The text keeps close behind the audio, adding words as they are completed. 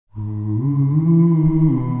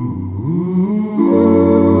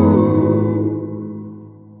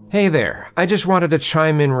I just wanted to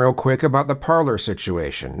chime in real quick about the Parler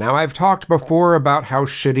situation. Now, I've talked before about how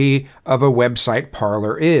shitty of a website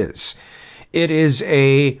Parler is. It is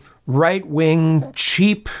a right-wing,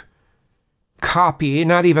 cheap copy,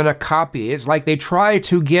 not even a copy. It's like they try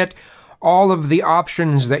to get all of the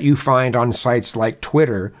options that you find on sites like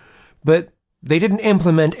Twitter, but they didn't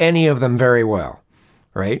implement any of them very well,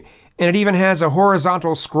 right? And it even has a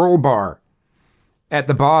horizontal scroll bar at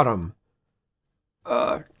the bottom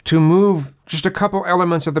to move just a couple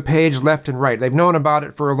elements of the page left and right. They've known about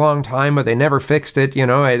it for a long time, but they never fixed it. You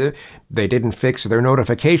know, they didn't fix their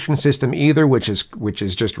notification system either, which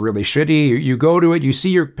is just really shitty. You go to it, you see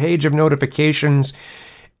your page of notifications,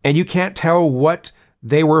 and you can't tell what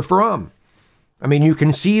they were from. I mean, you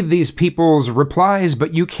can see these people's replies,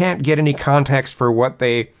 but you can't get any context for what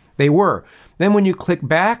they were. Then when you click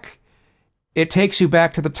back, it takes you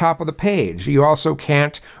back to the top of the page. You also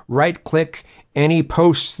can't right-click any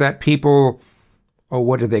posts that people,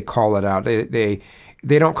 what do they call it out? They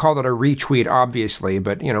don't call it a retweet, obviously,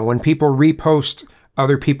 but you know, when people repost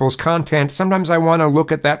other people's content, sometimes I want to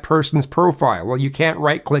look at that person's profile. Well, you can't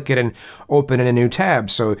right-click it and open in a new tab.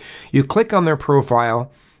 So you click on their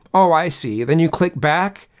profile. Oh, I see. Then you click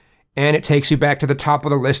back, and it takes you back to the top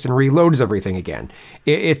of the list and reloads everything again.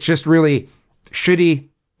 It's just really shitty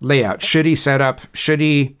layout, shitty setup,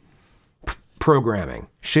 shitty programming,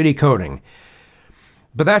 shitty coding.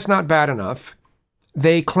 But that's not bad enough.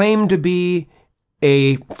 They claim to be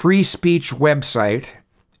a free speech website,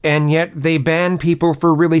 and yet they ban people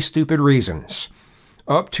for really stupid reasons.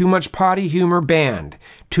 Too much potty humor, banned.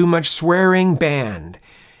 Too much swearing, banned.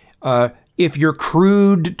 If you're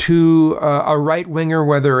crude to a right-winger,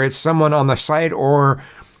 whether it's someone on the site or,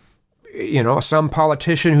 you know, some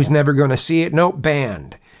politician who's never going to see it, nope,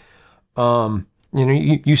 banned. You know,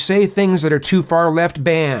 you say things that are too far left,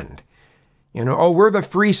 banned. You know, oh, we're the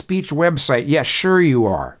free speech website. Yeah, sure you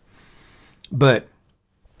are. But,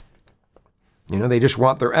 you know, they just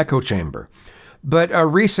want their echo chamber. But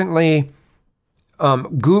recently,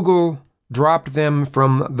 Google dropped them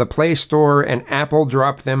from the Play Store and Apple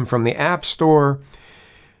dropped them from the App Store,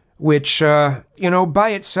 which, you know, by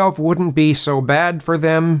itself wouldn't be so bad for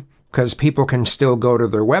them because people can still go to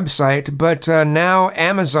their website. But now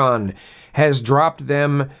Amazon has dropped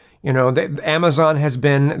them. You know, Amazon has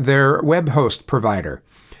been their web host provider,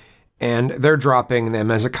 and they're dropping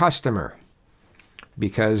them as a customer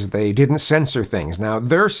because they didn't censor things. Now,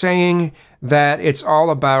 they're saying that it's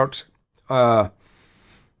all about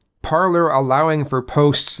Parler allowing for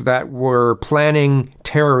posts that were planning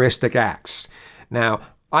terroristic acts. Now,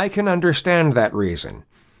 I can understand that reason,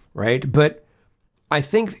 right? But I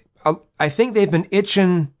think they've been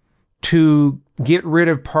itching to get rid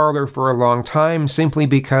of Parler for a long time simply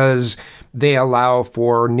because they allow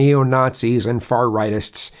for neo-Nazis and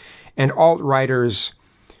far-rightists and alt-righters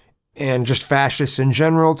and just fascists in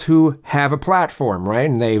general to have a platform, right?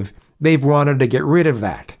 And they've wanted to get rid of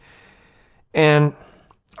that. And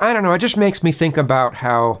I don't know, it just makes me think about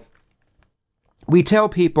how we tell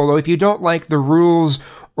people, oh, if you don't like the rules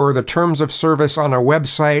or the terms of service on a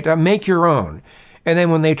website, make your own. And then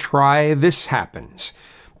when they try, this happens.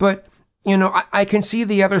 But, you know, I can see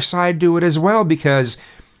the other side do it as well because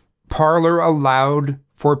Parler allowed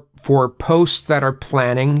for posts that are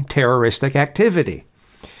planning terroristic activity.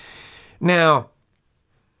 Now,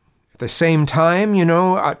 at the same time, you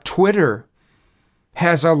know, Twitter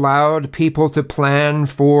has allowed people to plan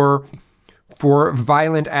for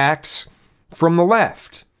violent acts from the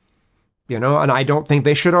left, you know, and I don't think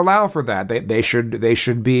they should allow for that. They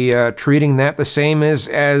should be treating that the same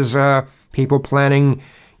as people planning,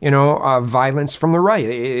 you know, violence from the right.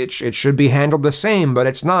 It should be handled the same, but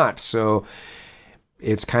it's not. So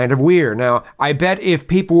it's kind of weird. Now, I bet if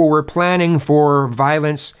people were planning for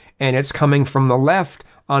violence and it's coming from the left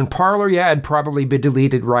on Parler, yeah, it'd probably be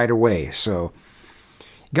deleted right away. So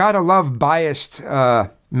gotta love biased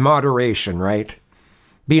moderation, right?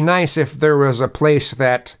 Be nice if there was a place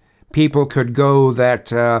that people could go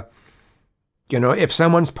that, you know, if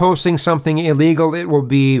someone's posting something illegal, it will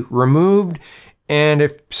be removed. And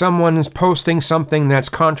if someone's posting something that's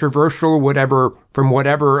controversial, whatever, from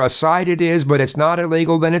whatever side it is, but it's not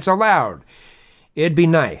illegal, then it's allowed. It'd be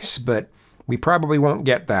nice, but we probably won't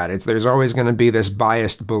get that. There's always going to be this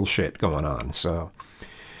biased bullshit going on. So,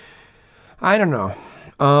 I don't know.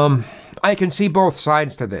 I can see both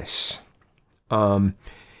sides to this.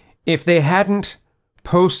 If they hadn't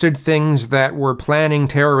posted things that were planning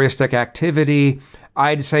terroristic activity,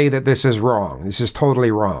 I'd say that this is wrong. This is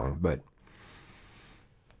totally wrong. But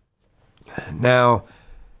now,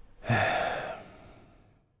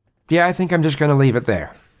 yeah, I think I'm just going to leave it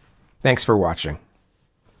there. Thanks for watching.